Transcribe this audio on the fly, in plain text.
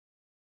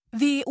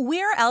The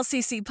We're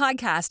LCC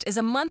podcast is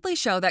a monthly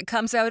show that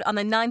comes out on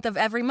the 9th of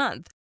every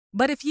month.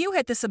 But if you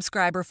hit the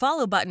subscribe or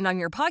follow button on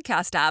your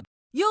podcast app,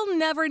 you'll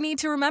never need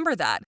to remember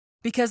that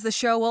because the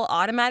show will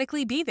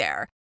automatically be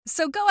there.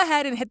 So go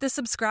ahead and hit the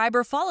subscribe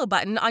or follow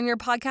button on your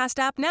podcast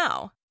app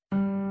now.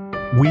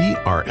 We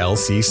are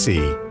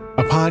LCC,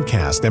 a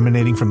podcast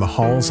emanating from the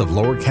halls of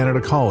Lower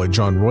Canada College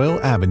on Royal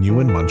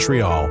Avenue in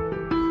Montreal.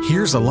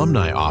 Here's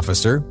Alumni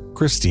Officer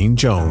Christine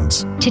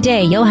Jones.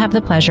 Today, you'll have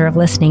the pleasure of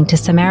listening to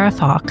Samara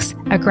Fox,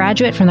 a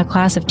graduate from the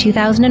class of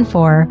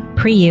 2004,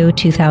 pre-U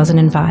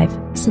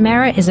 2005.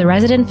 Samara is a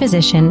resident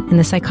physician in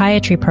the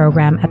psychiatry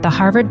program at the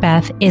Harvard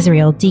Beth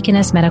Israel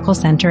Deaconess Medical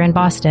Center in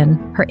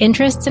Boston. Her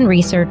interests and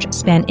research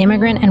span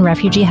immigrant and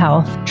refugee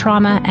health,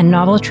 trauma, and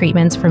novel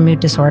treatments for mood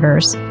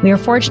disorders. We are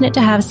fortunate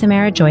to have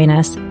Samara join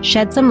us,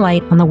 shed some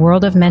light on the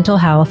world of mental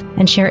health,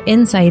 and share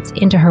insights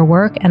into her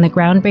work and the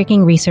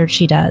groundbreaking research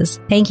she does.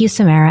 Thank you,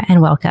 Samara,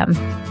 and welcome.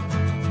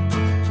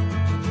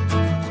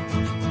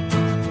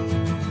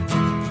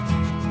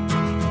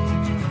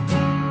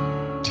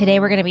 Today,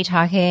 we're going to be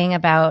talking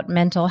about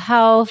mental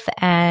health,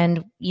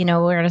 and, we're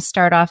going to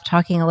start off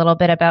talking a little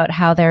bit about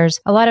how there's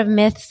a lot of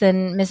myths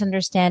and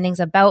misunderstandings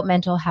about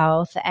mental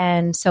health.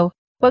 And so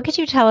what could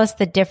you tell us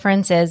the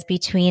differences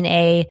between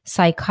a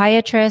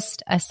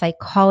psychiatrist, a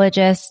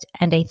psychologist,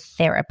 and a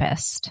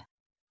therapist?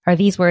 Are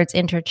these words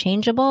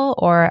interchangeable,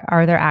 or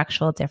are there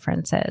actual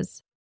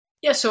differences?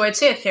 Yeah, so I'd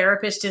say a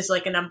therapist is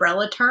like an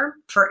umbrella term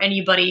for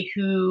anybody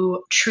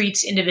who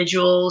treats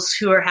individuals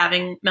who are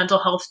having mental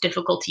health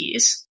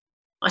difficulties.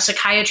 A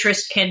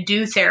psychiatrist can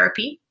do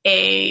therapy.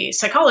 A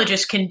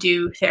psychologist can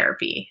do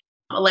therapy.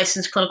 A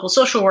licensed clinical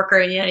social worker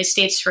in the United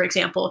States, for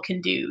example,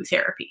 can do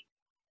therapy.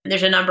 And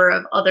there's a number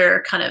of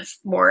other kind of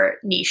more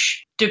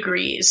niche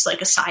degrees,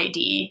 like a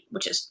PsyD,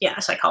 which is,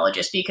 a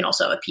psychologist, but you can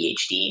also have a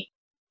PhD,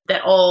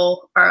 that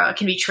all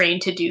can be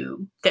trained to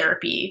do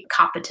therapy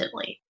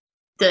competently.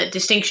 The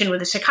distinction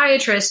with a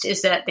psychiatrist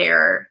is that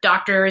they're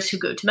doctors who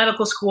go to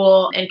medical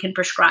school and can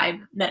prescribe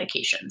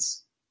medications.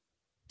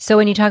 So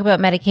when you talk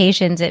about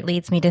medications, it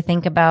leads me to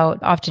think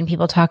about, often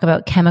people talk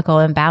about chemical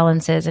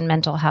imbalances in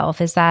mental health.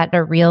 Is that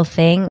a real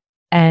thing?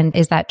 And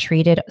is that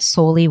treated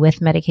solely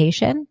with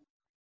medication?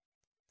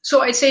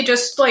 So I'd say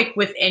just like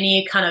with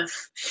any kind of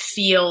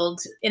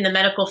field in the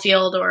medical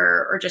field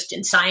or just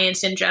in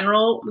science in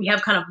general, we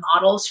have kind of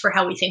models for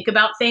how we think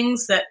about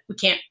things that we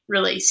can't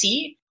really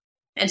see.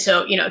 And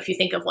so, if you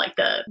think of like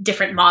the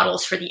different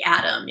models for the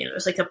atom,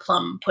 there's like the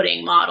plum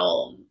pudding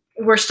model.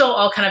 We're still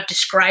all kind of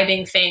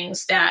describing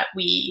things that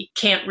we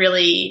can't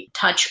really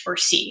touch or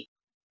see.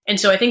 And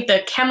so I think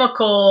the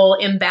chemical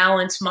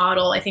imbalance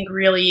model, I think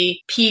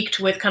really peaked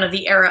with kind of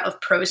the era of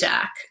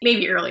Prozac,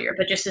 maybe earlier,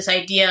 but just this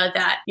idea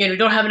that, you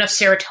don't have enough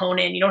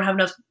serotonin, you don't have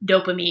enough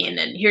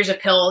dopamine, and here's a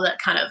pill that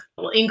kind of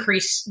will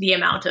increase the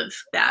amount of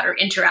that or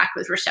interact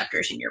with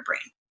receptors in your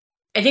brain.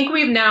 I think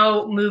we've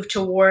now moved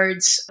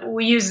towards,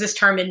 we use this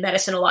term in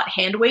medicine a lot,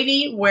 hand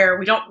wavy, where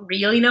we don't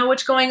really know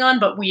what's going on,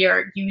 but we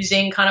are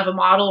using kind of a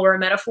model or a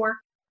metaphor.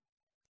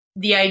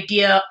 The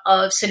idea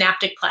of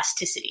synaptic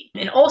plasticity,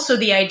 and also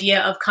the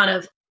idea of kind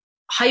of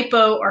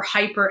hypo or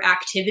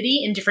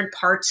hyperactivity in different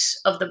parts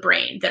of the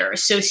brain that are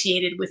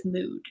associated with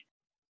mood,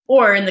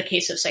 or in the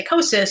case of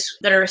psychosis,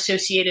 that are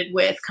associated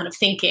with kind of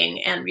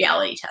thinking and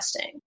reality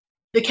testing.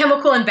 The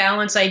chemical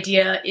imbalance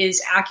idea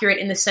is accurate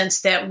in the sense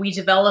that we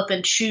develop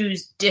and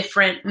choose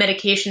different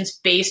medications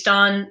based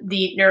on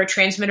the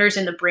neurotransmitters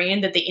in the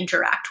brain that they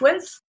interact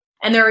with.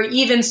 And there are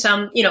even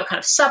some, kind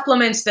of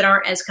supplements that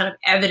aren't as kind of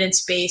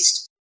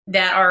evidence-based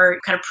that are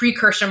kind of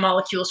precursor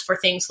molecules for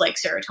things like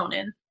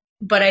serotonin.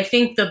 But I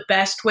think the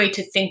best way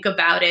to think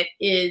about it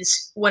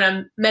is when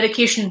a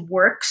medication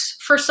works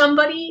for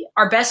somebody,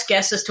 our best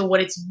guess as to what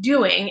it's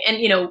doing,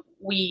 and,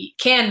 we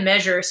can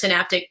measure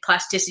synaptic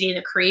plasticity and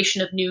the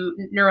creation of new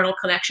neuronal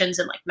connections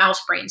in like mouse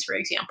brains, for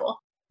example.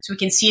 So we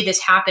can see this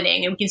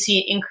happening, and we can see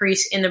an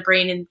increase in the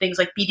brain in things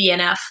like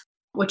BDNF,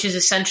 which is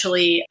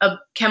essentially a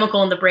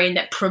chemical in the brain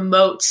that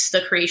promotes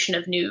the creation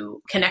of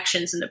new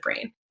connections in the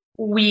brain.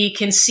 We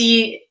can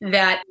see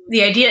that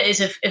the idea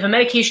is if a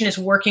medication is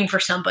working for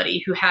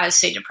somebody who has,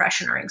 say,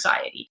 depression or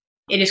anxiety,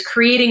 it is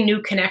creating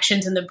new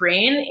connections in the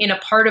brain in a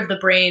part of the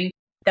brain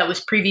that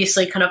was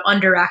previously kind of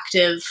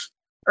underactive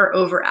or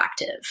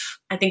overactive.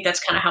 I think that's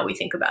kind of how we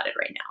think about it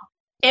right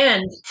now.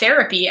 And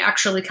therapy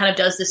actually kind of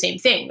does the same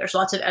thing. There's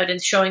lots of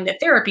evidence showing that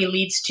therapy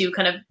leads to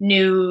kind of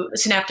new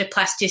synaptic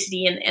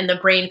plasticity and the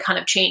brain kind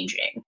of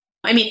changing.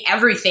 I mean,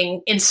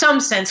 everything in some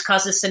sense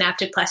causes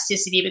synaptic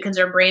plasticity because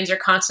our brains are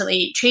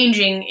constantly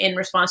changing in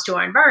response to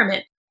our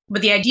environment.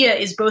 But the idea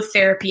is both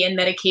therapy and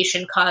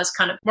medication cause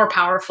kind of more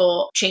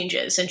powerful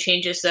changes and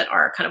changes that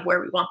are kind of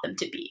where we want them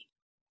to be.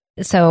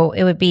 So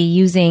it would be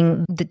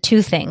using the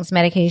two things,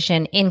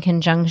 medication in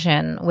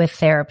conjunction with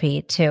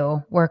therapy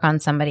to work on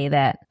somebody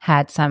that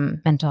had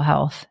some mental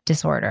health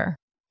disorder.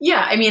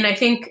 Yeah, I mean, I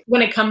think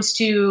when it comes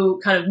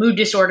to kind of mood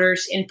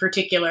disorders in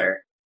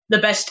particular, the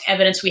best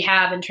evidence we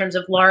have in terms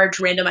of large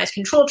randomized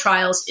control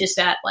trials is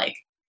that like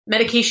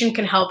medication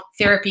can help,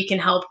 therapy can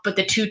help, but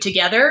the two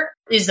together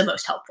is the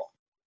most helpful.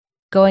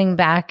 going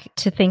back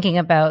to thinking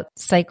about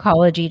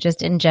psychology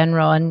just in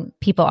general, and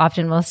people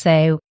often will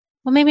say,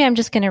 well, maybe I'm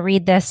just going to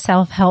read this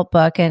self-help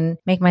book and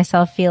make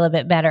myself feel a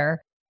bit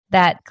better.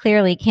 That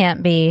clearly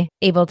can't be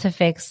able to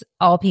fix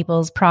all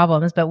people's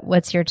problems. But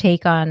what's your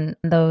take on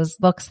those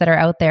books that are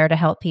out there to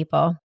help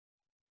people?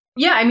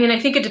 Yeah, I mean, I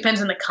think it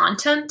depends on the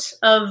content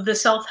of the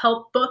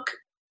self-help book.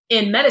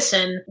 In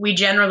medicine, we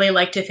generally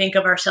like to think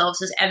of ourselves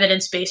as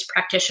evidence-based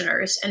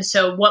practitioners. And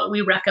so what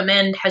we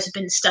recommend has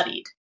been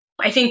studied.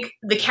 I think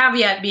the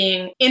caveat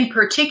being, in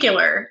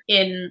particular,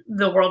 in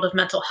the world of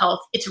mental health,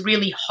 it's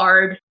really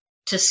hard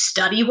to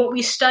study what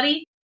we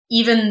study.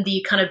 Even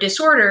the kind of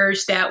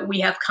disorders that we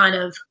have kind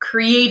of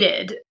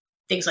created,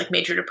 things like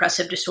major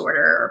depressive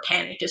disorder or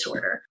panic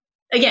disorder.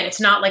 Again,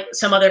 it's not like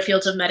some other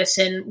fields of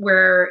medicine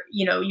where,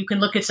 you can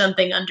look at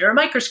something under a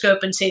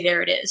microscope and say,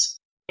 there it is.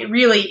 It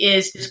really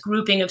is this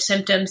grouping of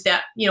symptoms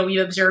that, we've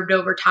observed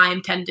over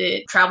time tend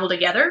to travel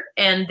together.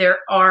 And there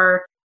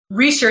are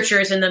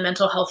researchers in the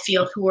mental health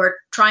field who are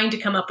trying to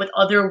come up with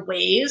other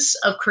ways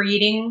of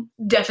creating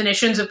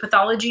definitions of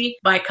pathology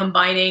by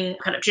combining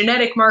kind of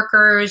genetic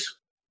markers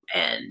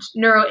and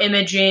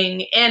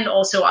neuroimaging and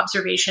also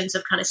observations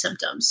of kind of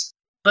symptoms.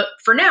 But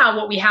for now,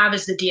 what we have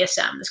is the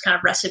DSM, this kind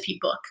of recipe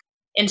book.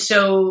 And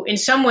so in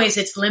some ways,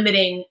 it's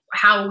limiting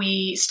how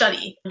we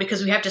study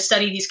because we have to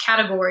study these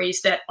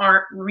categories that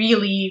aren't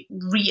really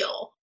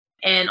real.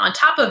 And on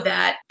top of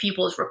that,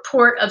 people's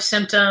report of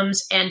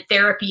symptoms and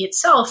therapy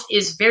itself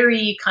is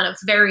very kind of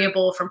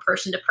variable from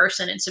person to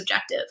person and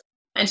subjective.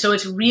 And so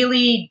it's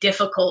really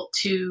difficult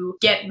to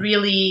get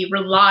really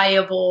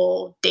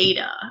reliable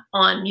data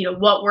on,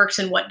 what works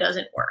and what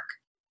doesn't work.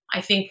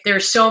 I think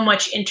there's so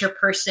much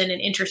interperson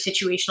and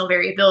intersituational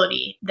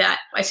variability that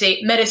I say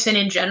medicine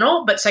in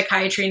general, but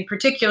psychiatry in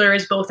particular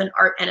is both an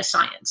art and a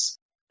science.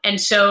 And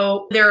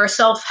so there are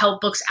self-help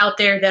books out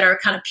there that are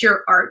kind of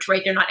pure art,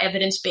 right? They're not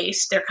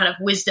evidence-based. They're kind of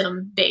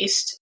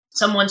wisdom-based,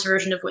 someone's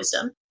version of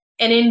wisdom.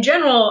 And in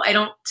general, I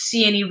don't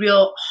see any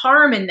real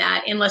harm in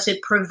that unless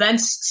it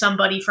prevents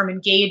somebody from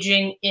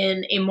engaging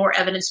in a more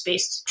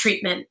evidence-based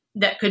treatment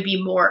that could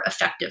be more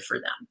effective for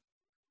them.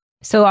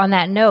 So on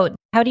that note,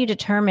 how do you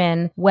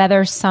determine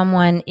whether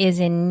someone is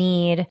in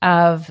need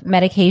of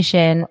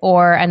medication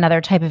or another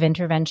type of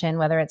intervention,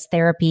 whether it's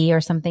therapy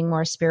or something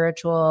more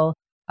spiritual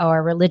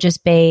or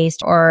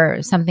religious-based or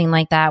something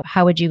like that?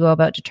 How would you go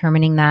about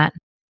determining that?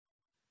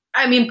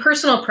 I mean,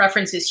 personal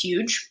preference is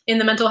huge in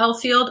the mental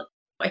health field.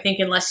 I think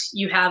unless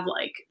you have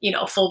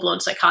a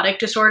full-blown psychotic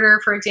disorder,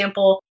 for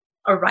example,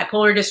 or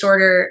bipolar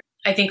disorder,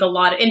 I think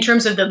in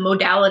terms of the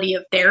modality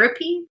of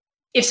therapy,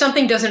 if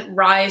something doesn't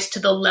rise to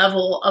the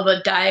level of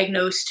a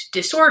diagnosed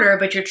disorder,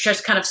 but you're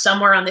just kind of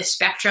somewhere on this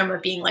spectrum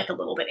of being a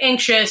little bit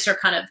anxious or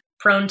kind of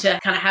prone to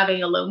kind of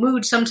having a low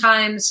mood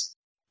sometimes,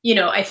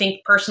 I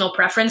think personal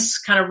preference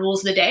kind of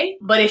rules the day.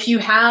 But if you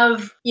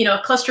have, a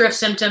cluster of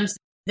symptoms,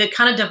 the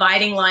kind of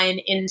dividing line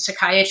in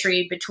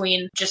psychiatry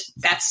between just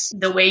that's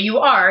the way you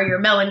are, you're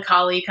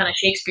melancholy, kind of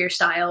Shakespeare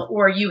style,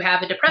 or you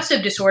have a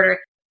depressive disorder,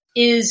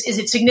 is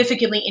it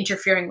significantly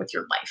interfering with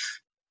your life?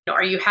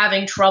 Are you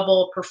having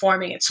trouble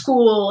performing at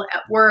school,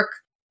 at work,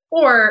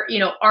 or,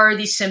 are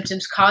these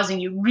symptoms causing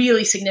you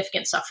really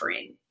significant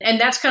suffering? And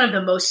that's kind of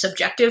the most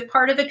subjective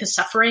part of it because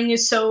suffering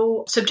is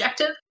so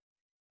subjective.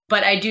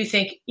 But I do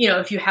think,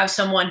 if you have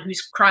someone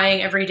who's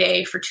crying every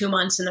day for 2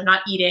 months and they're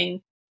not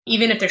eating,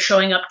 even if they're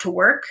showing up to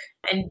work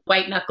and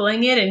white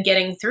knuckling it and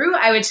getting through,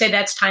 I would say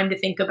that's time to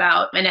think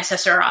about an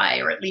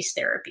SSRI or at least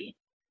therapy.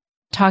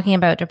 Talking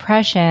about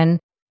depression,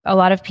 a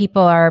lot of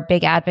people are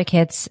big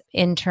advocates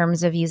in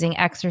terms of using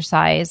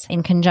exercise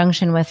in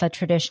conjunction with a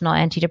traditional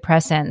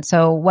antidepressant.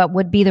 So what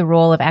would be the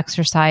role of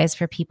exercise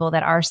for people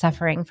that are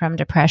suffering from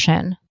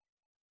depression?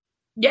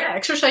 Yeah,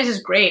 exercise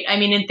is great. I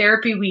mean, in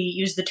therapy, we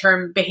use the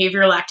term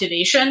behavioral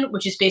activation,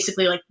 which is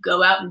basically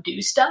go out and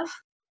do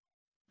stuff.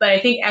 But I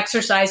think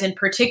exercise in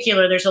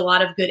particular, there's a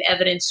lot of good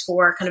evidence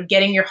for kind of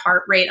getting your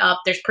heart rate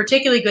up. There's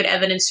particularly good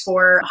evidence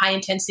for high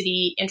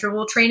intensity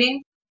interval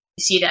training.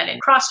 You see that in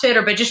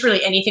CrossFit but just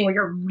really anything where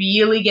you're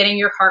really getting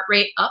your heart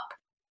rate up.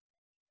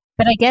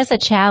 But I guess a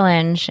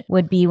challenge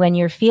would be when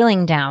you're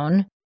feeling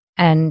down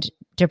and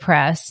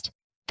depressed.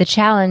 The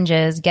challenge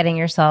is getting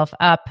yourself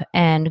up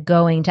and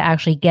going to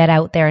actually get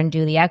out there and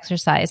do the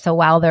exercise. So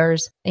while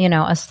there's,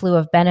 a slew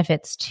of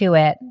benefits to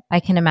it, I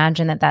can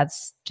imagine that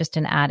that's just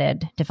an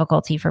added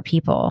difficulty for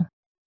people.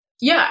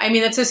 Yeah, I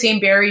mean, that's the same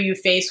barrier you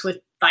face with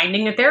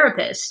finding a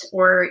therapist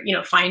or,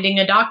 finding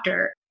a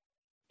doctor.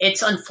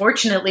 It's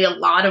unfortunately a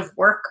lot of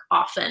work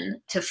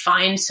often to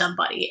find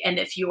somebody. And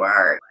if you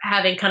are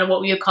having kind of what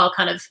we would call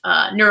kind of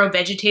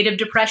neurovegetative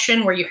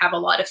depression, where you have a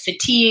lot of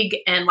fatigue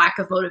and lack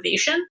of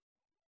motivation,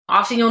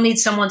 often you'll need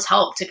someone's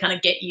help to kind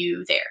of get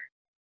you there.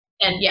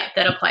 And yeah,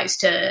 that applies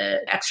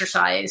to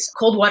exercise.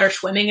 Cold water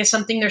swimming is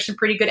something there's some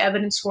pretty good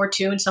evidence for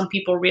too. And some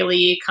people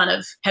really kind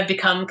of have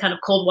become kind of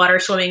cold water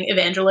swimming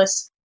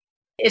evangelists.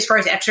 As far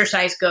as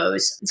exercise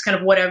goes, it's kind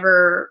of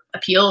whatever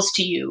appeals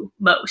to you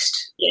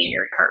most, getting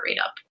your heart rate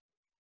up.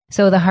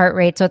 So the heart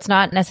rate, so it's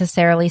not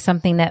necessarily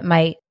something that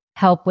might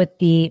help with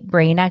the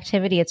brain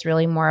activity? It's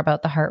really more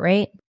about the heart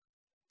rate?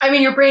 I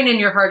mean, your brain and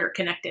your heart are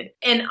connected.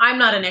 And I'm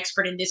not an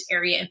expert in this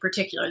area in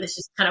particular. This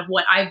is kind of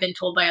what I've been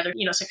told by other,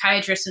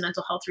 psychiatrists and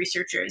mental health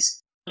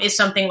researchers, is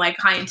something like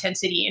high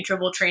intensity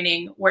interval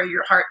training where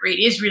your heart rate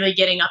is really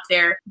getting up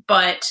there.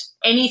 But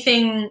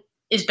anything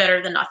is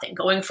better than nothing.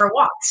 Going for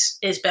walks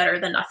is better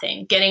than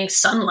nothing. Getting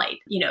sunlight,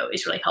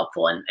 is really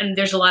helpful. And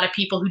there's a lot of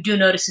people who do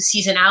notice a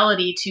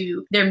seasonality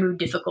to their mood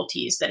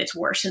difficulties, that it's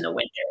worse in the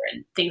winter,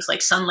 and things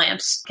like sun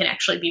lamps can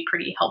actually be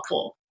pretty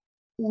helpful.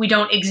 We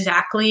don't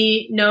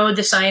exactly know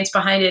the science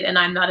behind it, and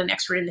I'm not an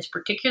expert in this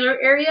particular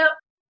area,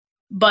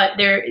 but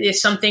there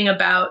is something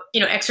about,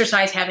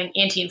 exercise having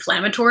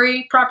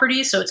anti-inflammatory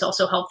properties. So it's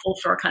also helpful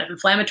for kind of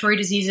inflammatory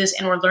diseases.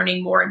 And we're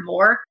learning more and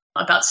more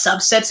about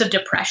subsets of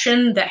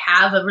depression that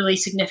have a really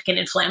significant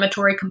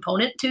inflammatory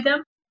component to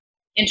them,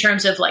 in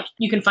terms of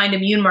you can find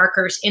immune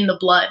markers in the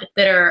blood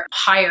that are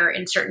higher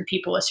in certain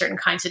people with certain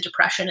kinds of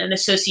depression, and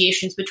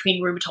associations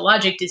between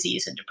rheumatologic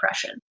disease and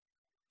depression.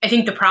 I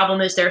think the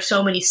problem is there are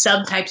so many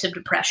subtypes of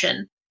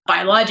depression,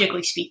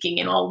 biologically speaking,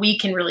 and all we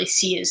can really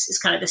see is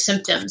kind of the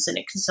symptoms, and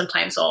it can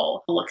sometimes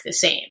all look the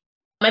same.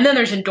 And then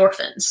there's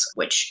endorphins,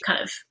 which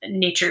kind of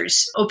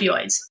nature's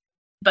opioids,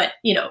 but,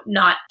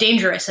 not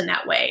dangerous in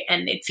that way.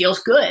 And it feels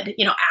good,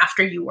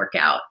 after you work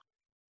out.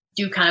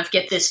 You kind of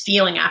get this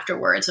feeling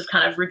afterwards of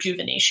kind of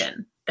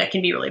rejuvenation that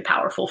can be really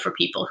powerful for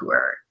people who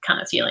are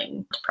kind of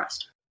feeling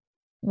depressed.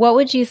 What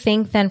would you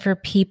think then for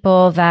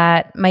people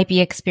that might be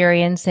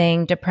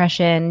experiencing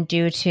depression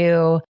due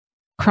to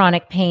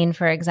chronic pain,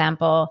 for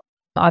example?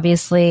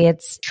 Obviously,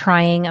 it's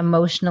trying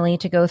emotionally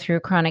to go through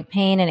chronic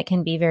pain, and it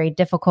can be very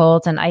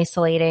difficult and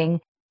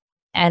isolating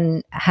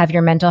and have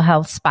your mental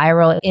health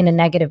spiral in a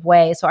negative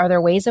way. So are there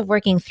ways of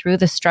working through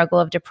the struggle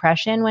of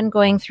depression when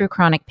going through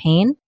chronic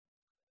pain?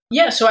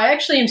 Yeah, so I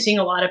actually am seeing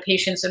a lot of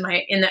patients in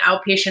the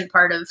outpatient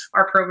part of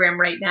our program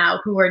right now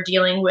who are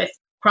dealing with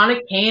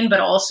chronic pain, but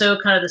also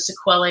kind of the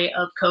sequelae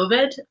of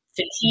COVID,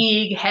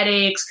 fatigue,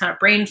 headaches, kind of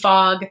brain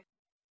fog.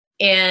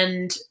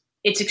 And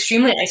it's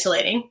extremely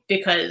isolating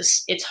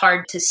because it's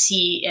hard to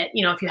see it.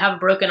 If you have a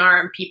broken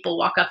arm, people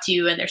walk up to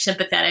you and they're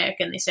sympathetic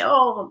and they say,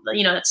 oh,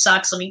 that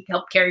sucks. Let me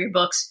help carry your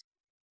books.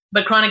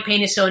 But chronic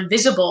pain is so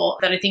invisible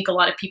that I think a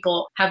lot of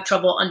people have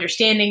trouble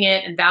understanding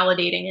it and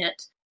validating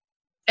it.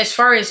 As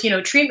far as,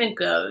 treatment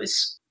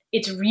goes,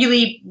 it's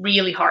really,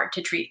 really hard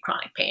to treat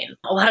chronic pain.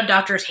 A lot of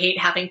doctors hate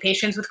having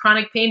patients with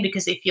chronic pain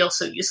because they feel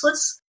so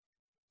useless.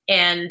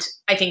 And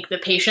I think the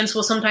patients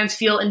will sometimes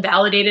feel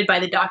invalidated by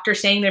the doctor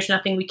saying there's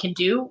nothing we can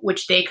do,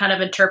 which they kind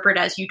of interpret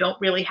as you don't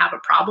really have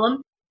a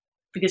problem,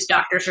 because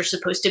doctors are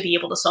supposed to be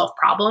able to solve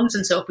problems.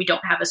 And so if we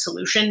don't have a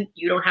solution,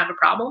 you don't have a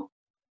problem.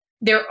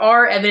 There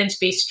are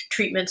evidence-based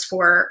treatments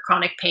for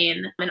chronic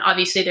pain. And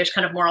obviously there's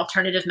kind of more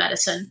alternative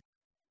medicine.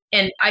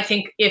 And I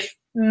think if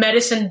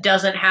medicine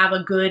doesn't have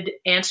a good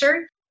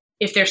answer,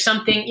 if there's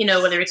something,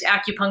 whether it's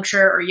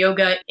acupuncture or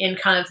yoga in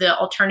kind of the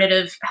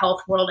alternative health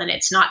world and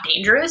it's not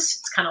dangerous,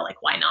 it's kind of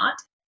like, why not?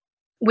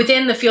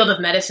 Within the field of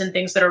medicine,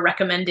 things that are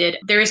recommended,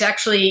 there is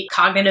actually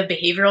cognitive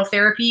behavioral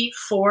therapy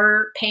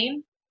for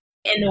pain.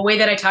 And the way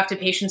that I talk to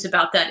patients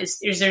about that is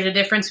there's a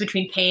difference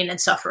between pain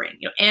and suffering.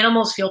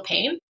 Animals feel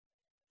pain,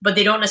 but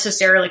they don't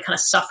necessarily kind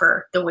of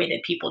suffer the way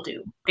that people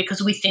do,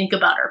 because we think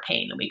about our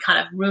pain and we kind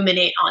of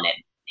ruminate on it.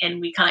 And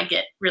we kind of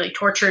get really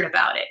tortured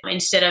about it.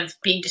 Instead of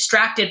being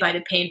distracted by the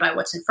pain, by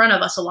what's in front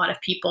of us, a lot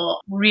of people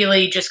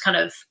really just kind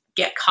of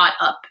get caught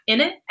up in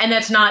it. And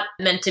that's not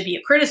meant to be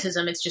a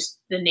criticism. It's just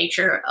the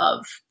nature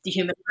of the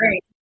human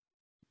brain.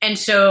 And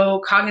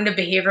so cognitive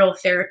behavioral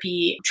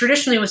therapy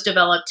traditionally was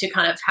developed to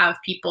kind of have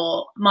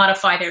people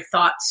modify their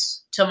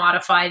thoughts to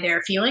modify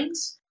their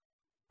feelings.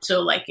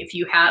 So if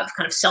you have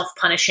kind of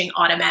self-punishing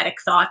automatic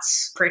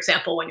thoughts, for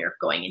example, when you're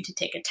going in to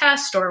take a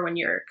test or when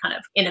you're kind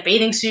of in a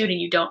bathing suit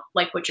and you don't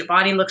like what your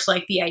body looks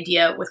like, the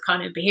idea with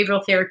cognitive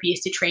behavioral therapy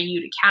is to train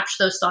you to catch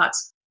those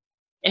thoughts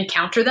and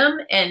counter them.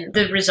 And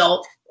the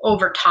result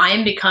over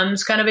time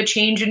becomes kind of a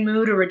change in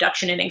mood or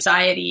reduction in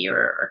anxiety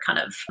or kind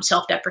of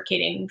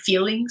self-deprecating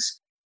feelings.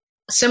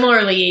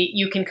 Similarly,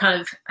 you can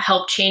kind of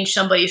help change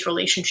somebody's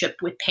relationship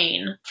with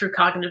pain through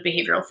cognitive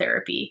behavioral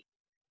therapy.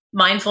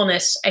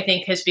 Mindfulness, I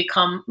think, has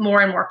become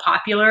more and more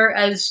popular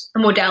as a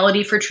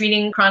modality for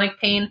treating chronic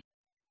pain.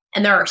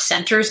 And there are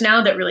centers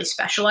now that really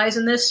specialize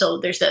in this. So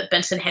there's the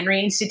Benson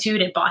Henry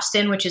Institute in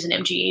Boston, which is an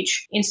MGH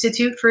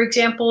institute, for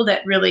example,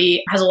 that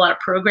really has a lot of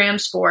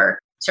programs for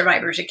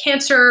survivors of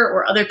cancer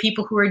or other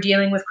people who are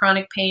dealing with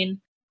chronic pain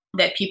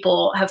that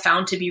people have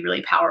found to be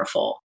really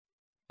powerful.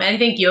 And I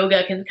think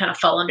yoga can kind of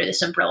fall under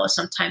this umbrella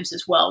sometimes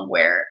as well,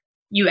 where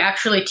you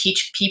actually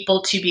teach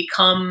people to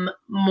become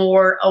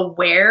more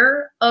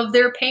aware of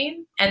their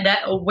pain. And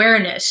that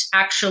awareness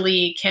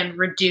actually can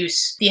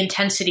reduce the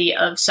intensity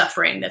of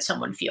suffering that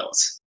someone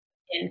feels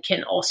and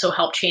can also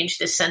help change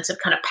this sense of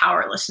kind of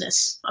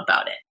powerlessness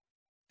about it.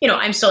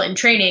 I'm still in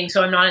training,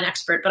 so I'm not an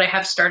expert, but I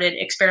have started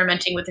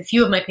experimenting with a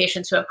few of my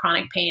patients who have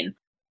chronic pain,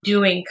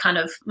 doing kind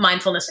of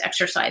mindfulness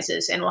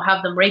exercises, and we'll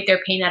have them rate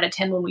their pain out of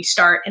 10 when we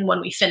start and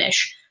when we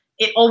finish,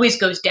 it always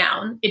goes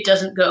down. It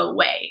doesn't go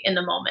away in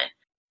the moment.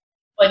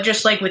 But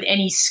just like with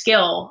any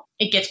skill,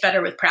 it gets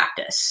better with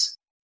practice.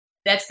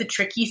 That's the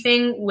tricky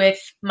thing with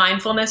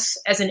mindfulness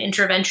as an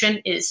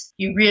intervention is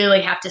you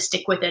really have to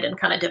stick with it and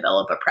kind of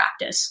develop a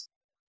practice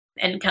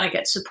and kind of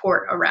get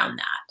support around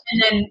that.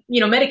 And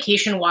then,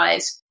 medication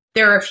wise,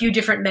 there are a few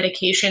different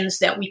medications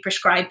that we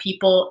prescribe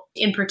people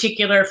in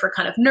particular for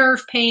kind of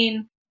nerve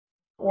pain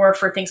or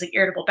for things like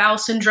irritable bowel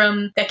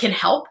syndrome that can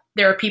help.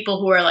 There are people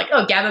who are like,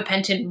 oh,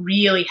 gabapentin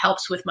really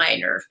helps with my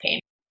nerve pain.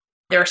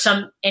 There are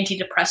some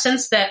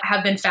antidepressants that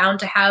have been found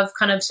to have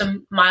kind of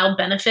some mild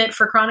benefit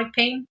for chronic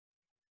pain.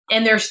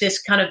 And there's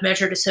this kind of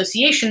measured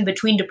association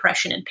between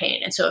depression and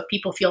pain. And so if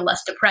people feel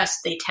less depressed,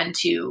 they tend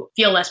to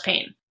feel less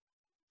pain.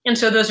 And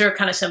so those are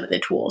kind of some of the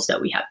tools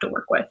that we have to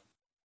work with.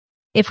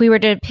 If we were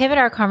to pivot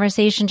our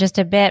conversation just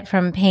a bit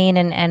from pain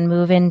and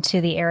move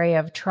into the area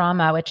of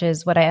trauma, which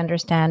is what I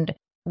understand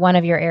one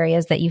of your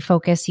areas that you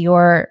focus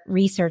your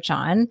research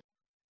on.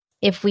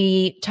 If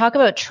we talk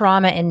about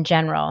trauma in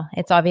general,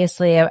 it's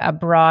obviously a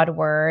broad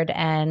word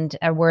and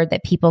a word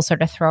that people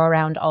sort of throw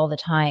around all the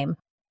time.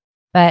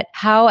 But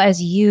how, as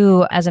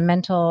a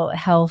mental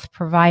health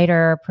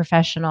provider,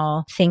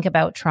 professional, think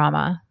about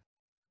trauma?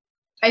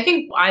 I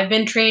think I've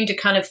been trained to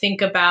kind of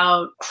think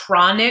about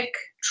chronic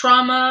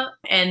trauma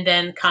and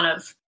then kind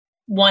of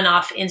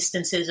one-off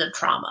instances of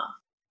trauma.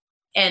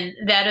 And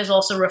that is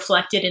also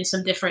reflected in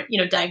some different,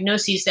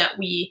 diagnoses that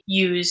we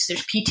use.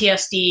 There's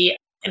PTSD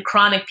and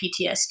chronic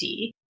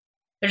PTSD.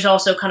 There's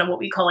also kind of what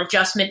we call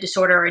adjustment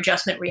disorder or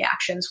adjustment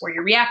reactions, where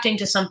you're reacting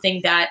to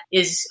something that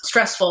is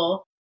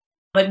stressful,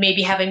 but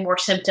maybe having more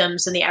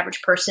symptoms than the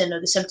average person,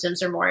 or the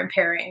symptoms are more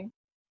impairing.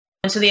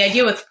 And so the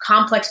idea with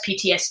complex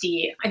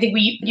PTSD, I think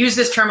we use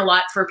this term a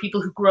lot for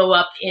people who grow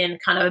up in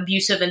kind of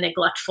abusive and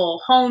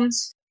neglectful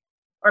homes,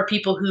 or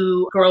people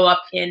who grow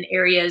up in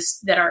areas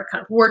that are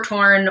kind of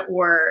war-torn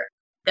or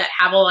that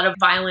have a lot of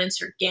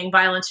violence or gang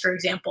violence, for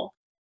example.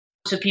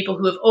 So people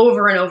who have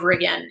over and over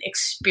again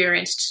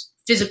experienced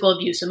physical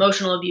abuse,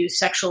 emotional abuse,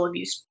 sexual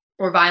abuse,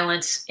 or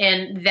violence.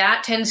 And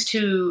that tends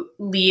to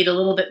lead a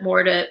little bit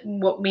more to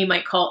what we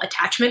might call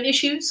attachment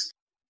issues.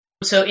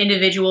 So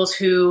individuals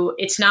who,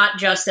 it's not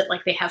just that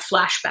like they have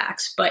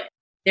flashbacks, but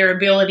their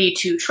ability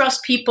to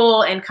trust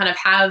people and kind of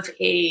have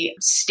a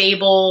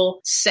stable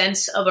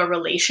sense of a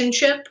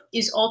relationship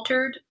is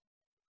altered.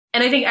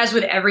 And I think as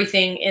with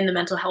everything in the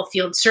mental health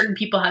field, certain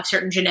people have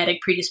certain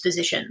genetic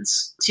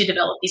predispositions to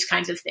develop these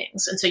kinds of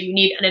things. And so you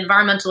need an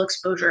environmental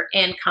exposure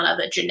and kind of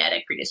a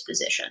genetic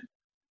predisposition.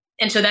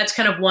 And so that's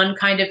kind of one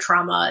kind of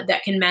trauma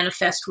that can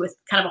manifest with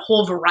kind of a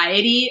whole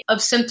variety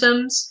of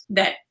symptoms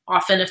that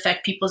often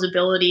affect people's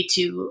ability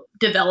to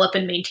develop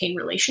and maintain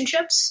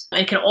relationships,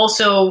 and can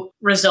also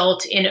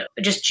result in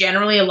just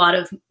generally a lot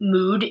of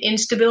mood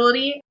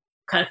instability.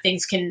 Kind of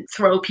things can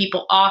throw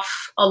people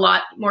off a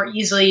lot more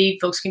easily.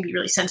 Folks can be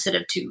really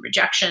sensitive to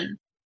rejection.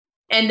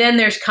 And then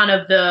there's kind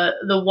of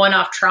the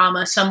one-off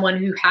trauma, someone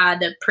who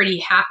had a pretty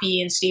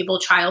happy and stable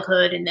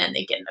childhood, and then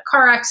they get in a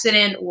car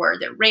accident or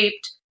they're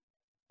raped.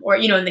 Or,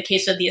 in the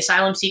case of the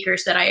asylum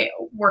seekers that I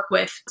work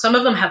with, some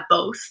of them have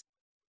both.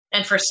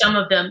 And for some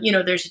of them,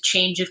 there's a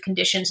change of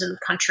conditions in the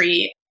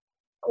country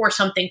or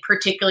something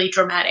particularly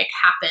dramatic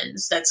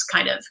happens that's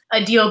kind of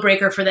a deal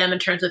breaker for them in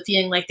terms of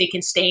feeling like they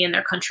can stay in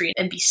their country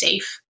and be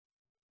safe.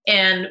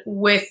 And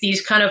with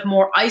these kind of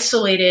more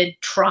isolated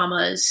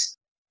traumas,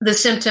 the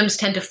symptoms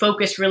tend to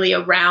focus really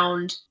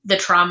around the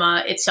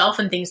trauma itself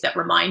and things that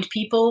remind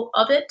people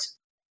of it.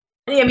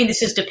 I mean,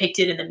 this is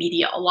depicted in the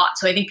media a lot.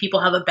 So I think people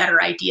have a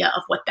better idea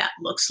of what that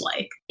looks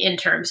like in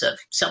terms of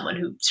someone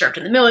who served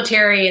in the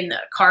military and the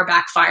car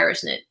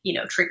backfires and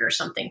it, triggers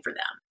something for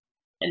them.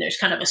 And there's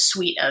kind of a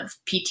suite of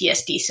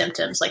PTSD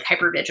symptoms like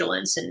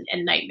hypervigilance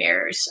and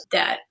nightmares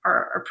that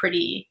are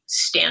pretty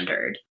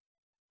standard.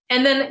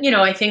 And then,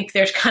 I think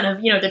there's kind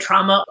of, the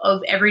trauma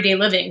of everyday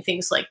living,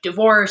 things like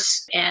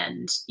divorce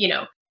and,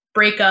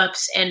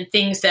 breakups and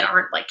things that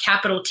aren't like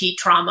capital T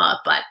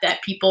trauma, but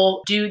that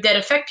people do that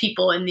affect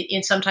people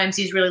in sometimes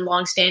these really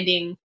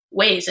longstanding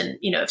ways. And,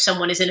 if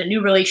someone is in a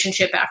new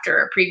relationship after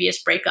a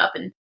previous breakup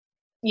and,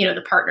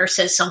 the partner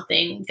says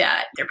something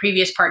that their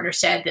previous partner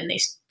said, then they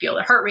feel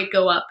their heart rate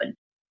go up.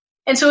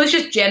 And so it's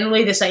just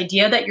generally this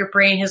idea that your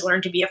brain has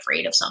learned to be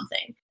afraid of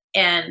something.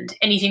 And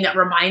anything that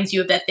reminds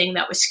you of that thing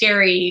that was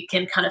scary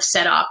can kind of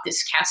set off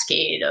this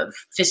cascade of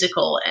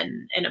physical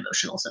and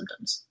emotional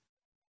symptoms.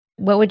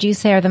 What would you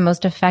say are the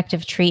most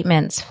effective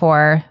treatments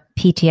for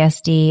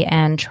PTSD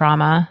and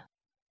trauma?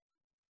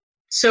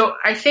 So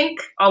I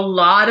think a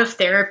lot of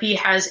therapy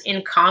has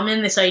in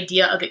common this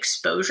idea of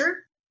exposure.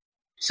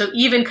 So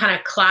even kind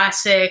of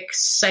classic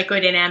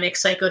psychodynamic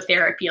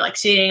psychotherapy, like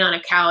sitting on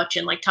a couch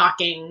and like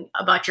talking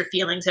about your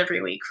feelings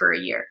every week for a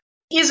year,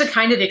 is a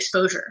kind of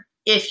exposure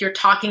if you're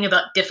talking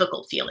about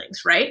difficult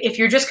feelings, right? If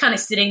you're just kind of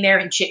sitting there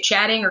and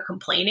chit-chatting or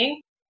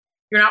complaining,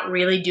 you're not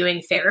really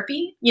doing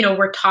therapy.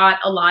 We're taught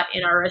a lot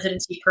in our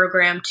residency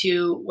program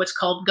to what's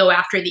called go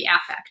after the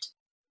affect.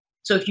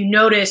 So if you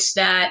notice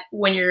that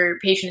when your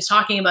patient is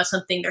talking about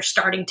something, they're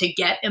starting to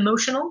get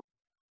emotional,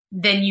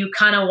 then you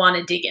kind of want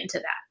to dig into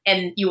that.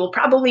 And you will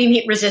probably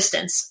meet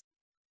resistance,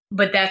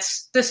 but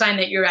that's the sign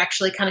that you're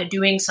actually kind of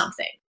doing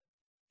something.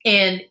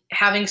 And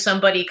having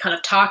somebody kind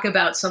of talk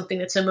about something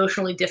that's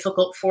emotionally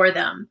difficult for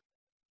them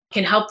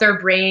can help their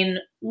brain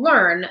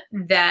learn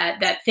that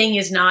that thing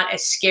is not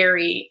as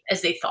scary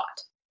as they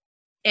thought.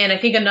 And I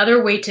think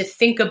another way to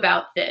think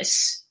about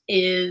this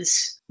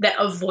is that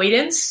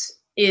avoidance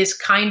is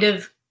kind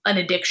of an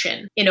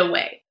addiction in a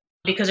way,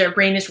 because our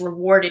brain is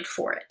rewarded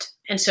for it.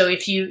 And so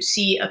if you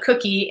see a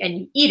cookie and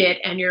you eat it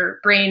and your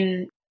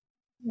brain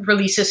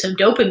releases some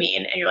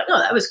dopamine and you're like, oh,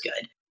 that was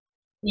good,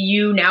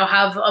 you now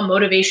have a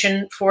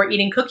motivation for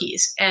eating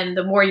cookies. And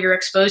the more you're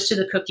exposed to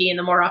the cookie and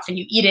the more often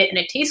you eat it and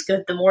it tastes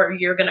good, the more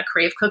you're going to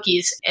crave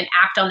cookies and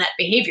act on that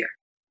behavior.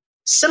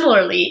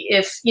 Similarly,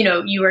 if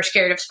you are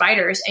scared of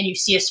spiders and you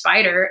see a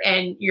spider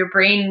and your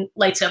brain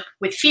lights up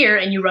with fear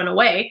and you run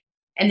away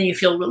and then you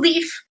feel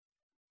relief,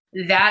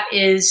 that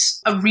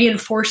is a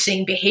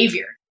reinforcing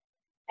behavior.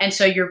 And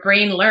so your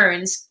brain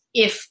learns,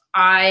 if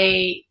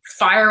I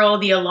fire all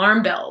the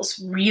alarm bells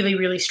really,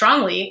 really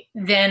strongly,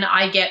 then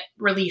I get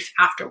relief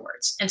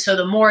afterwards. And so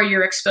the more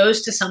you're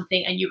exposed to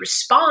something and you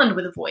respond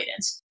with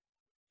avoidance,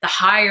 the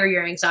higher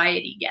your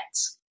anxiety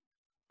gets.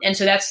 And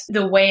so that's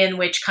the way in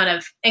which kind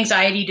of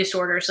anxiety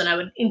disorders, and I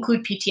would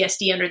include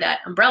PTSD under that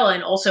umbrella,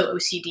 and also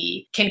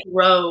OCD, can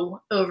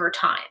grow over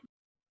time.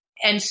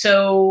 And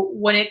so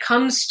when it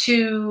comes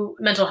to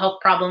mental health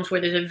problems where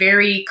there's a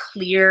very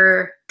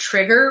clear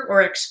trigger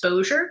or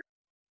exposure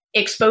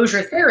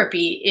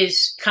therapy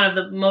is kind of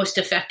the most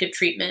effective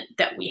treatment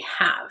that we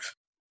have,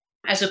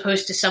 as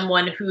opposed to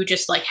someone who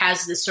just like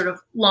has this sort of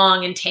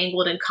long,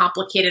 entangled and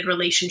complicated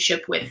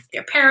relationship with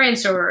their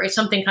parents, or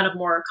something kind of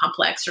more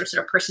complex, or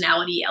sort of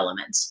personality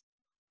elements.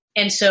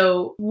 And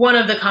so one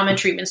of the common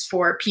treatments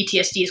for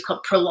PTSD is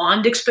called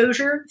prolonged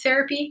exposure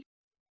therapy,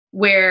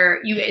 where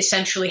you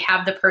essentially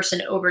have the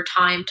person over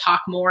time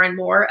talk more and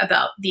more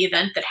about the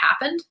event that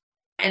happened.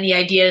 And the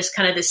idea is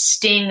kind of the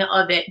sting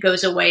of it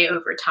goes away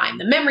over time.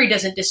 The memory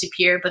doesn't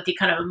disappear, but the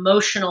kind of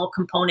emotional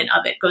component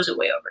of it goes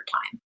away over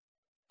time.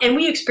 And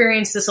we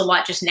experience this a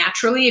lot just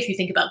naturally if you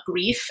think about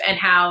grief and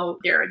how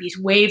there are these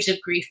waves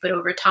of grief, but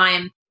over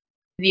time,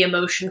 the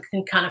emotion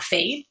can kind of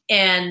fade.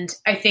 And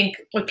I think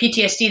with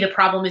PTSD, the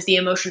problem is the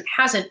emotion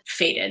hasn't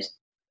faded.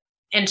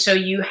 And so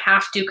you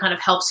have to kind of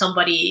help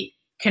somebody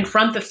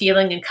confront the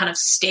feeling and kind of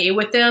stay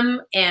with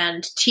them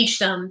and teach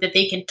them that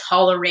they can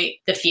tolerate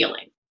the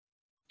feeling.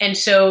 And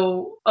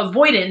so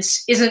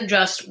avoidance isn't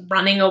just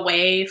running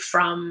away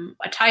from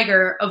a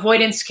tiger.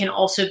 Avoidance can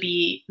also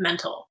be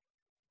mental,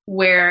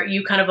 where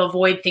you kind of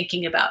avoid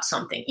thinking about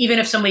something. Even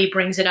if somebody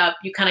brings it up,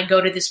 you kind of go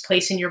to this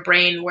place in your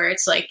brain where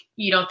it's like,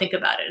 you don't think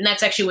about it. And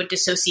that's actually what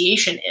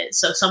dissociation is.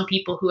 So some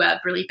people who have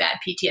really bad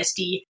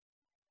PTSD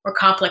or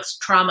complex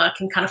trauma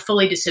can kind of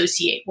fully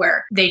dissociate,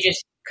 where they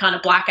just kind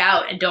of black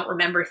out and don't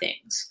remember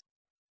things.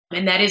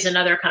 And that is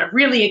another kind of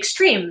really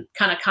extreme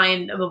kind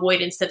of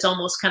avoidance that's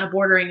almost kind of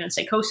bordering on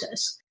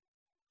psychosis.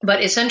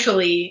 But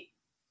essentially,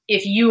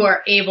 if you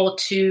are able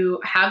to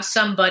have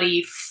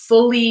somebody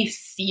fully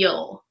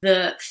feel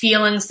the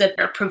feelings that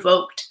are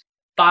provoked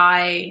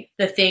by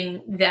the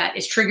thing that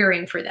is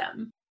triggering for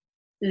them,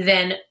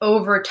 then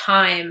over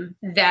time,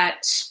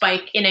 that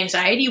spike in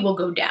anxiety will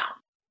go down.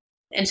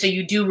 And so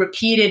you do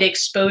repeated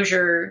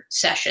exposure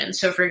sessions.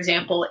 So for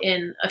example,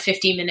 in a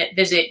 15-minute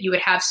visit, you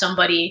would have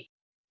somebody,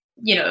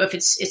 if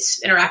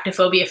it's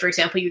arachnophobia, for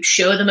example, you'd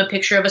show them a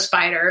picture of a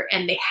spider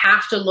and they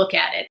have to look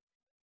at it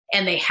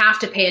and they have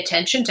to pay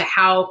attention to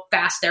how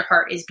fast their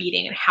heart is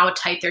beating and how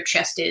tight their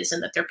chest is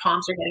and that their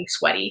palms are getting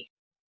sweaty.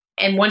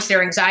 And once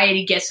their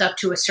anxiety gets up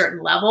to a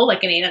certain level,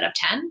 like an 8 out of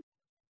 10,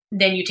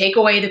 then you take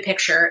away the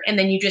picture and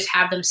then you just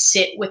have them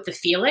sit with the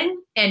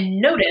feeling and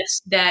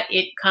notice that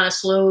it kind of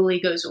slowly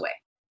goes away.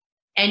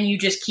 And you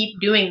just keep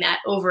doing that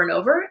over and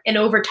over. And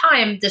over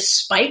time, the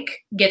spike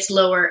gets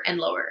lower and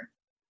lower.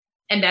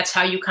 And that's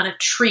how you kind of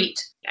treat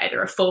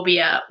either a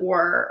phobia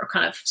or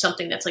kind of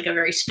something that's like a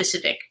very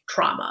specific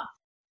trauma.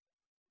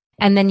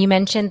 And then you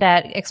mentioned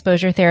that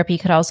exposure therapy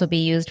could also be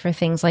used for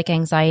things like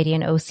anxiety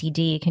and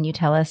OCD. Can you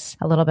tell us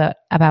a little bit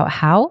about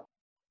how?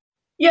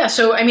 Yeah.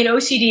 So,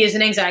 OCD is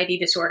an anxiety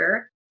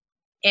disorder.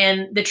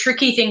 And the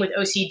tricky thing with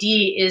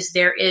OCD is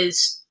there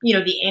is,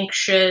 the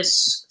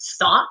anxious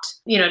thought,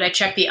 to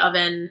check the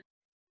oven.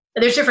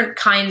 There's different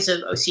kinds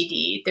of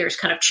OCD. There's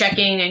kind of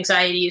checking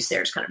anxieties.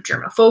 There's kind of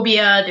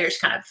germophobia. There's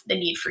kind of the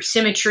need for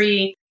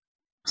symmetry.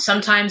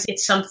 Sometimes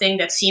it's something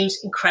that seems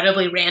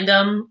incredibly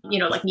random,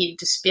 like needing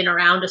to spin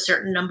around a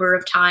certain number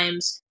of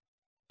times.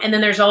 And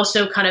then there's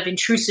also kind of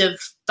intrusive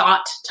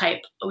thought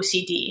type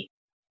OCD,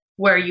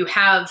 where you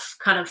have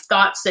kind of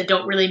thoughts that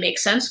don't really make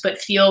sense, but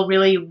feel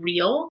really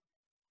real,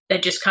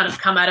 that just kind of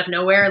come out of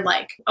nowhere,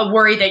 like a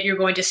worry that you're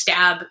going to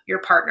stab your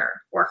partner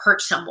or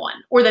hurt someone,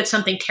 or that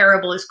something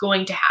terrible is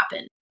going to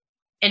happen.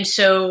 And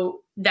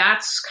so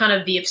that's kind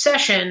of the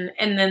obsession.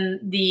 And then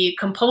the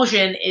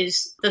compulsion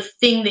is the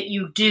thing that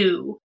you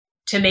do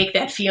to make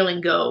that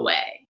feeling go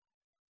away.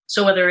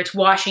 So whether it's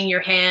washing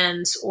your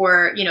hands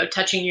or,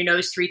 touching your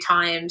nose 3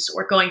 times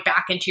or going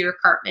back into your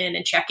apartment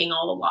and checking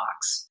all the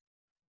locks.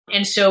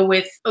 And so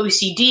with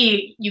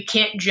OCD, you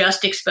can't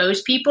just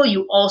expose people.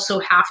 You also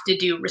have to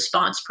do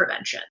response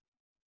prevention,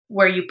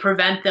 where you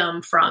prevent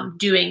them from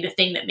doing the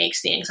thing that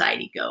makes the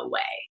anxiety go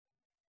away.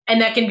 And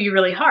that can be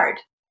really hard.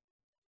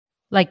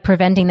 Like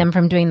preventing them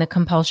from doing the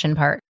compulsion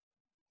part.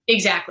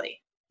 Exactly.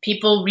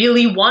 People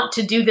really want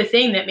to do the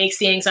thing that makes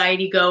the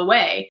anxiety go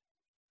away.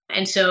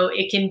 And so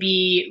it can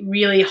be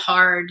really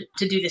hard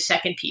to do the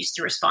second piece,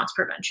 the response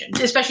prevention,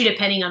 especially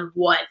depending on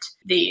what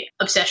the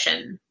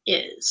obsession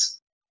is.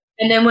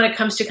 And then when it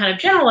comes to kind of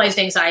generalized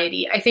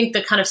anxiety, I think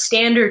the kind of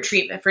standard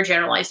treatment for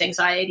generalized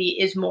anxiety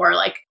is more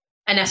like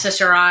an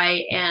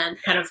SSRI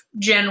and kind of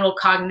general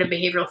cognitive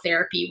behavioral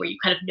therapy, where you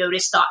kind of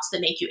notice thoughts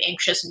that make you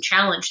anxious and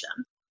challenge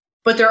them.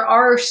 But there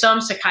are some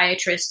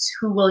psychiatrists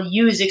who will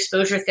use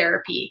exposure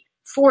therapy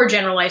for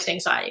generalized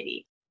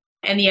anxiety.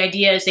 And the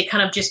idea is they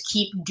kind of just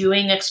keep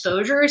doing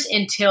exposures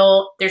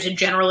until there's a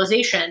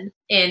generalization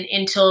and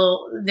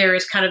until there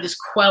is kind of this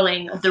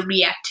quelling of the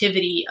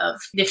reactivity of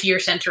the fear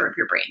center of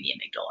your brain, the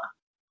amygdala.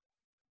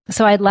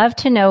 So I'd love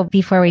to know,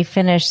 before we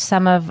finish,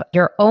 some of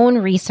your own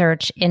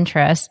research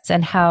interests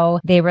and how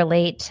they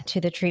relate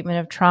to the treatment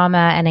of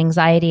trauma and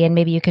anxiety. And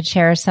maybe you could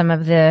share some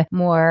of the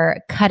more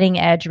cutting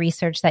edge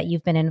research that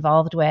you've been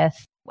involved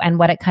with and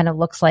what it kind of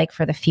looks like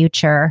for the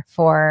future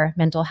for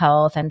mental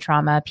health and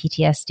trauma,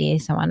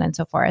 PTSD, so on and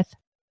so forth.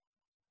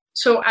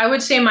 So I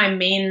would say my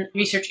main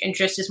research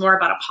interest is more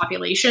about a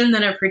population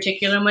than a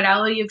particular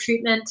modality of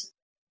treatment.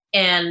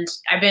 And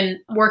I've been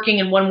working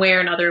in one way or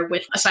another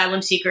with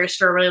asylum seekers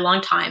for a really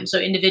long time. So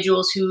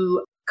individuals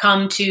who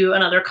come to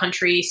another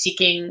country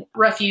seeking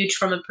refuge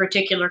from a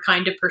particular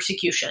kind of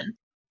persecution.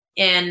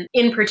 And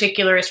in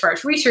particular, as far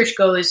as research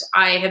goes,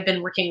 I have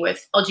been working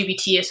with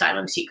LGBT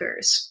asylum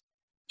seekers.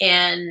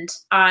 And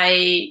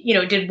I,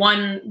 did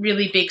one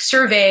really big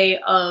survey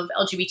of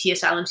LGBT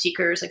asylum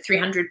seekers, like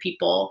 300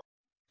 people,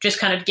 just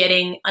kind of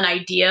getting an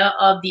idea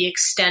of the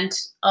extent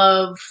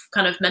of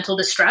kind of mental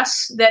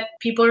distress that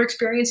people are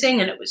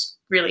experiencing. And it was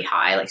really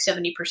high, like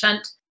 70%,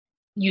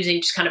 using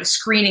just kind of a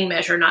screening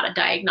measure, not a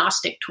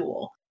diagnostic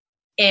tool.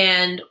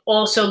 And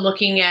also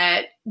looking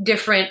at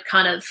different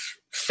kind of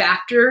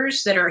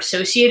factors that are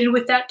associated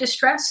with that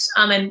distress.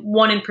 And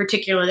one in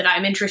particular that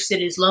I'm interested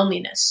in is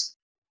loneliness,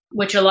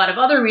 which a lot of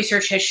other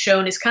research has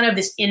shown is kind of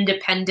this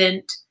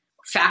independent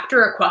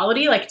factor or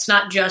quality. Like, it's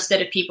not just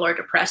that if people are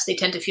depressed, they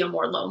tend to feel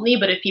more lonely,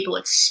 but if people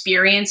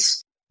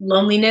experience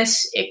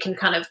loneliness, it can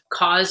kind of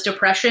cause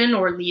depression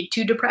or lead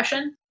to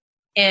depression.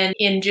 And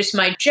in just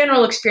my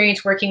general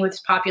experience working with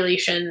this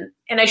population,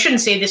 and I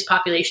shouldn't say this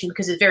population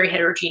because it's very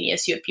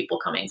heterogeneous. You have people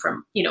coming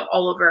from,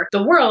 all over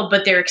the world,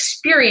 but their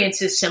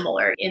experience is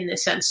similar in the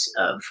sense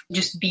of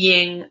just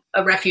being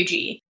a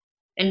refugee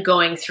and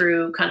going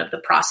through kind of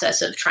the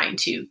process of trying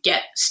to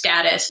get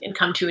status and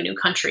come to a new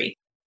country.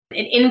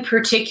 And in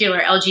particular,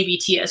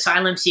 LGBT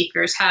asylum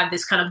seekers have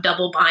this kind of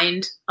double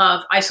bind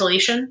of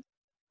isolation,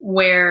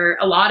 where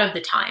a lot of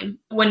the time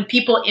when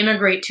people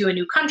immigrate to a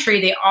new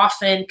country, they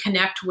often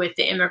connect with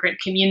the immigrant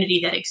community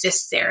that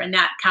exists there, and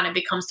that kind of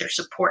becomes their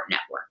support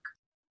network.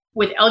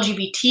 With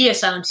LGBT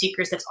asylum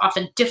seekers, that's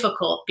often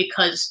difficult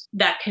because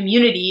that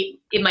community,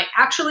 it might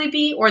actually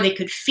be, or they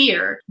could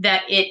fear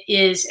that it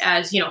is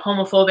as,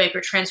 homophobic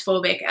or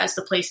transphobic as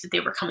the place that they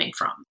were coming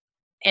from.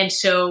 And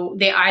so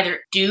they either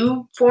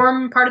do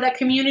form part of that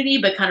community,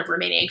 but kind of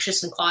remain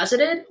anxious and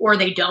closeted, or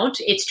they don't.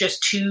 It's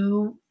just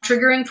too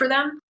triggering for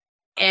them.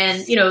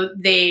 And,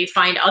 they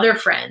find other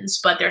friends,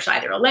 but there's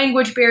either a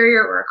language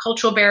barrier or a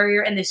cultural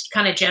barrier and this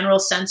kind of general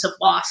sense of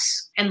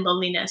loss and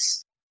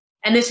loneliness.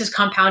 And this is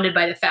compounded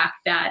by the fact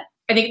that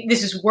I think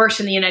this is worse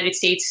in the United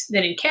States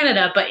than in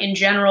Canada, but in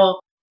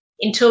general,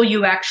 until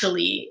you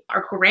actually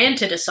are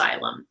granted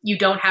asylum, you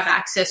don't have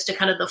access to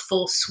kind of the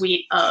full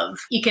suite of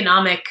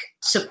economic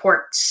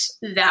supports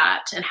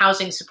and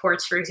housing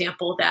supports, for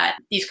example, that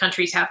these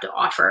countries have to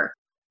offer,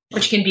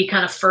 which can be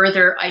kind of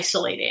further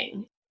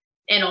isolating.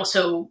 And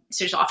also,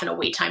 there's often a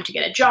wait time to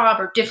get a job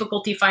or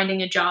difficulty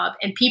finding a job.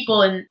 And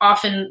people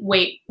often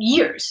wait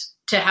years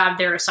to have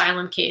their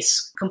asylum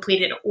case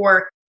completed.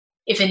 Or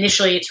if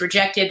initially it's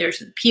rejected,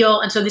 there's an appeal.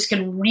 And so this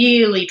can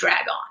really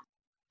drag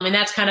on. And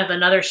that's kind of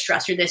another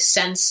stressor, this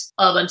sense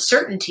of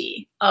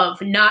uncertainty of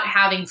not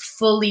having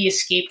fully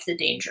escaped the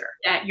danger,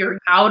 that you're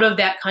out of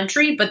that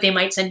country, but they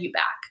might send you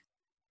back.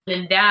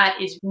 And that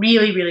is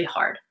really, really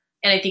hard.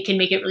 And I think can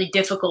make it really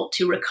difficult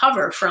to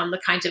recover from the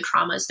kinds of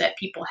traumas that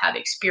people have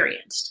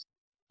experienced.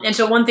 And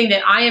so one thing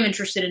that I am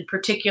interested in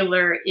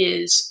particular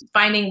is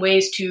finding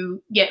ways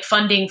to get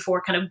funding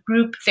for kind of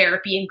group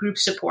therapy and group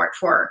support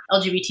for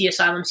LGBT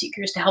asylum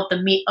seekers to help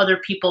them meet other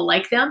people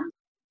like them,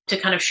 to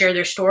kind of share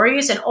their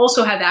stories, and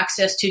also have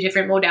access to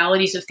different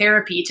modalities of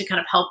therapy to kind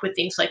of help with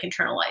things like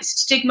internalized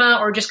stigma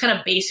or just kind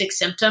of basic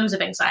symptoms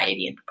of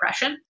anxiety and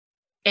depression.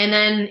 And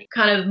then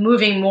kind of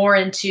moving more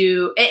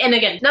into, and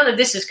again, none of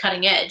this is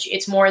cutting edge.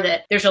 It's more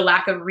that there's a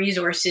lack of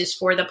resources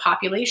for the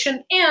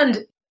population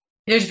and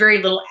There's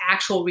very little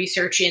actual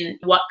research in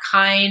what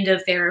kind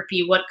of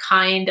therapy, what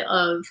kind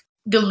of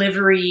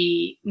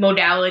delivery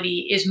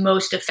modality is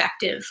most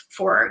effective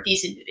for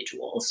these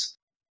individuals.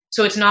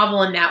 So it's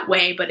novel in that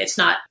way, but it's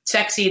not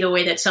sexy the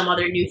way that some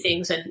other new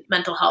things in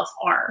mental health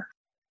are.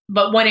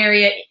 But one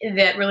area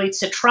that relates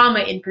to trauma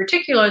in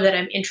particular that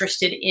I'm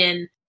interested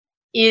in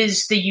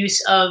is the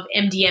use of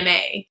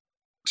MDMA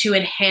to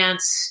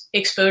enhance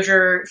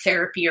exposure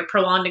therapy or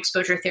prolonged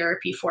exposure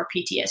therapy for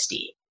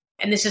PTSD.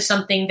 And this is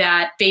something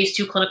that phase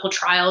 2 clinical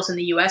trials in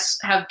the US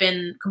have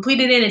been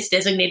completed in. It's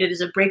designated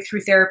as a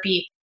breakthrough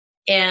therapy.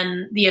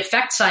 And the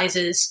effect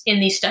sizes in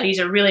these studies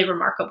are really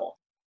remarkable.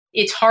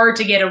 It's hard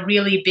to get a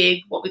really big,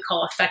 what we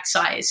call effect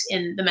size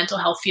in the mental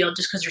health field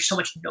just because there's so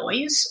much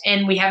noise.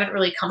 And we haven't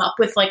really come up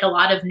with like a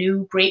lot of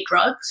new great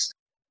drugs.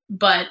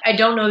 But I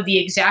don't know the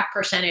exact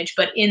percentage,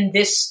 but in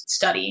this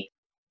study,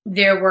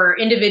 there were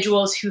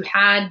individuals who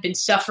had been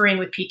suffering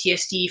with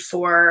PTSD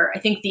for, I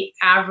think the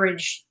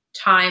average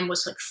time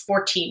was like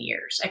 14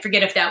 years. I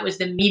forget if that was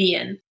the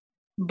median,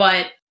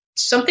 but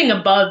something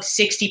above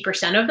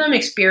 60% of them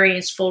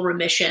experienced full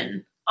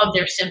remission of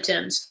their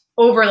symptoms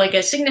over like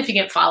a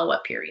significant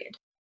follow-up period.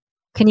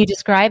 Can you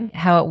describe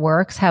how it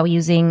works, how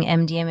using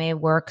MDMA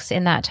works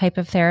in that type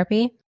of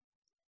therapy?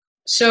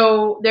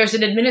 So there's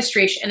an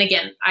administration, and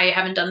again, I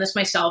haven't done this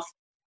myself.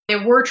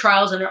 There were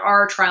trials and there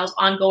are trials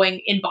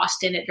ongoing in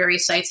Boston at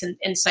various sites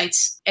and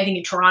sites, I think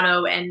in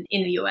Toronto and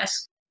in the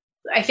US.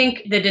 I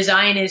think the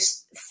design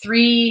is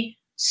 3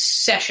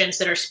 sessions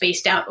that are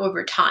spaced out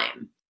over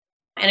time.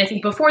 And I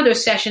think before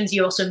those sessions,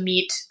 you also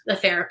meet the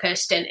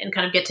therapist and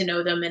kind of get to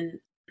know them and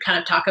kind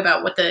of talk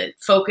about what the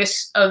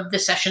focus of the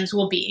sessions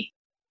will be.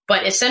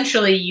 But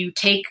essentially, you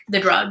take the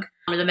drug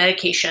or the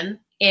medication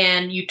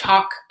and you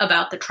talk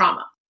about the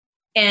trauma.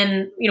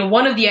 And,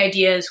 one of the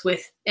ideas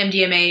with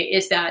MDMA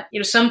is that,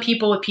 some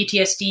people with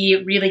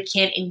PTSD really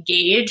can't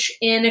engage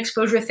in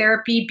exposure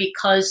therapy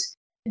because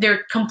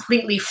they're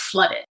completely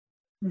flooded.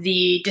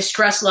 The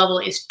distress level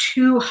is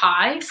too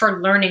high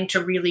for learning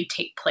to really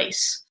take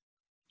place.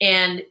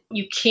 And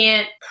you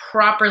can't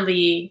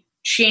properly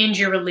change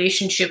your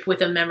relationship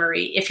with a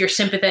memory if your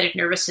sympathetic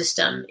nervous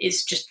system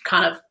is just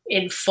kind of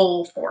in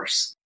full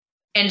force.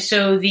 And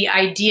so the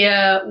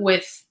idea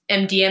with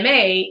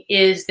MDMA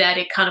is that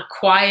it kind of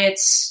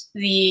quiets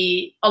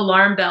the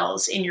alarm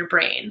bells in your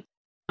brain.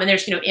 And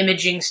there's,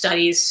 imaging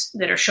studies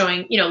that are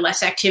showing,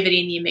 less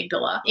activity in the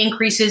amygdala,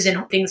 increases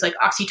in things like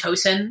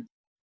oxytocin,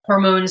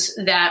 hormones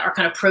that are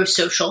kind of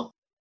pro-social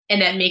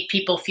and that make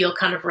people feel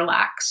kind of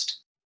relaxed.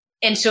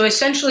 And so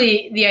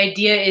essentially the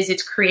idea is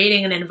it's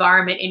creating an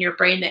environment in your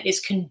brain that is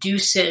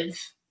conducive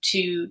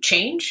to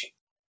change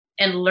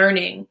and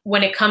learning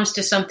when it comes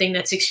to something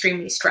that's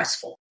extremely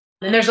stressful.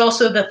 And there's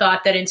also the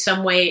thought that in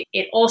some way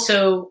it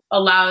also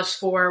allows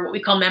for what we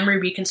call memory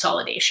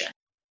reconsolidation.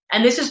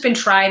 And this has been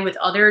tried with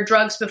other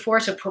drugs before.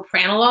 So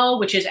propranolol,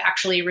 which is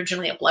actually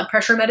originally a blood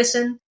pressure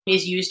medicine,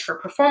 is used for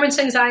performance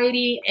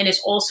anxiety and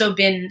has also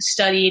been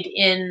studied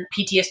in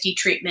PTSD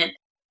treatment.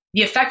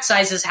 The effect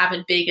sizes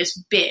haven't been as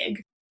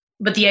big,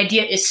 but the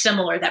idea is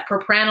similar, that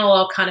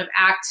propranolol kind of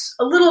acts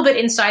a little bit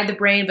inside the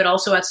brain, but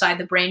also outside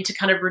the brain to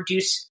kind of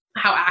reduce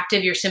how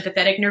active your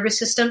sympathetic nervous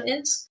system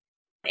is.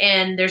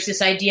 And there's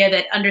this idea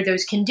that under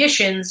those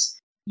conditions,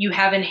 you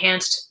have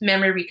enhanced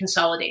memory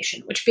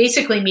reconsolidation, which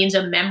basically means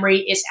a memory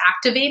is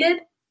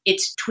activated,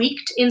 it's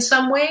tweaked in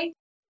some way,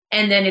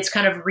 and then it's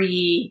kind of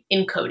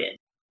re-encoded.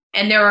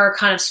 And there are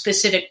kind of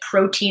specific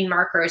protein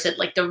markers at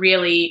like the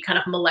really kind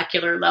of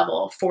molecular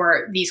level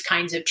for these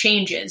kinds of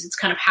changes. It's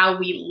kind of how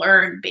we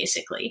learn,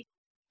 basically.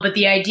 But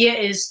the idea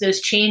is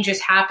those changes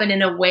happen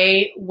in a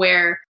way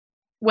where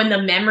when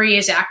the memory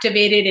is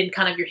activated in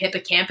kind of your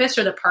hippocampus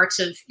or the parts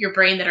of your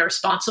brain that are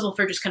responsible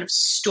for just kind of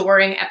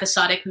storing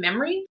episodic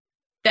memory,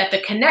 that the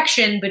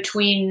connection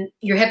between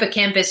your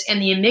hippocampus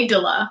and the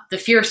amygdala, the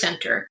fear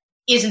center,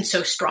 isn't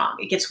so strong.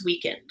 It gets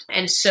weakened.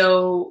 And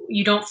so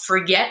you don't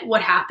forget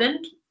what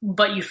happened,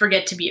 but you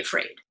forget to be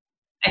afraid.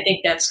 I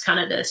think that's kind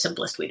of the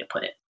simplest way to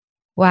put it.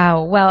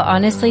 Wow. Well,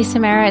 honestly,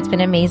 Samara, it's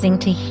been amazing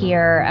to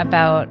hear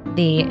about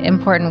the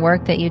important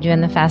work that you do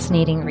and the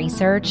fascinating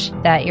research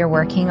that you're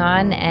working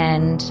on.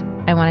 And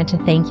I wanted to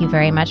thank you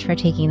very much for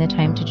taking the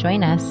time to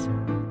join us.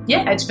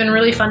 Yeah, it's been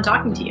really fun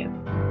talking to you.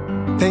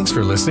 Thanks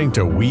for listening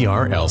to We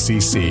Are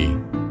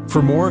LCC.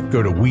 For more,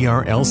 go to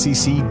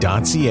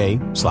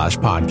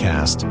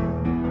wearelcc.ca/podcast.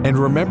 And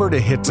remember to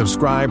hit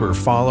subscribe or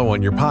follow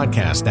on your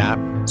podcast app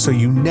so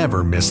you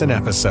never miss an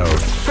episode.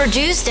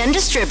 Produced and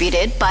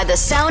distributed by the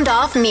Sound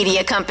Off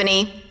Media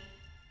Company.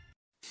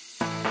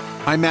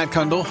 I'm Matt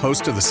Kundle,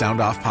 host of the Sound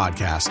Off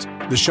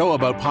Podcast, the show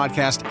about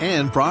podcast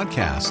and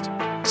broadcast.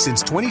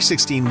 Since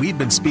 2016, we've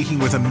been speaking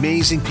with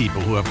amazing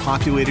people who have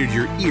populated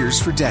your ears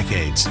for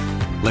decades.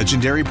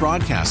 Legendary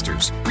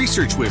broadcasters,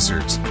 research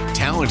wizards,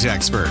 talent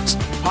experts,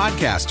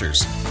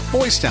 podcasters,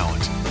 voice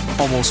talent.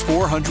 Almost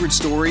 400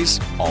 stories,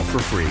 all for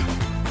free.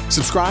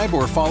 Subscribe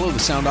or follow the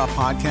Sound Off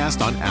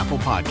Podcast on Apple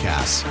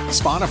Podcasts,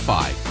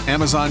 Spotify,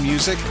 Amazon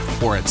Music,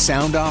 or at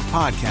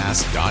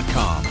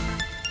soundoffpodcast.com.